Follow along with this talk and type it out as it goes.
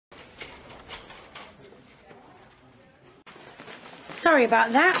Sorry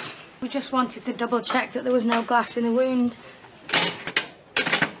about that. We just wanted to double check that there was no glass in the wound.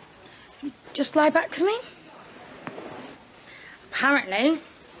 Just lie back for me. Apparently,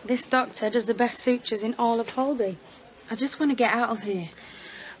 this doctor does the best sutures in all of Holby. I just want to get out of here.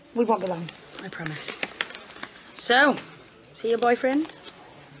 We won't be long, I promise. So, see your boyfriend?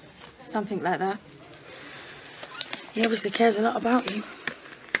 Something like that. He obviously cares a lot about you.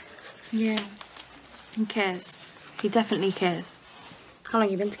 Yeah, he cares. He definitely cares. How long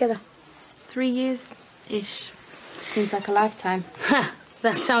have you been together? 3 years-ish. Seems like a lifetime.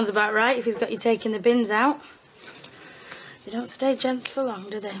 That sounds about right if he's got you taking the bins out. They don't stay gents for long,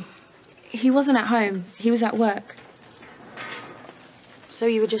 do they? He wasn't at home. He was at work. So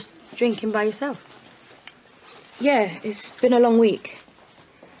you were just drinking by yourself? Yeah, it's been a long week.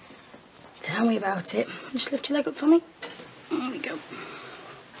 Tell me about it. Just lift your leg up for me. There we go.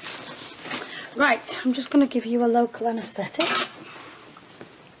 Right, I'm just going to give you a local anaesthetic.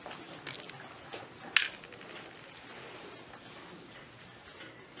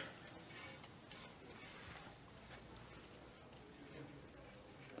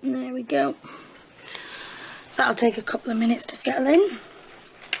 There we go. That'll take a couple of minutes to settle in.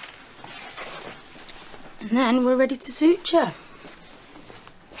 And then we're ready to suture.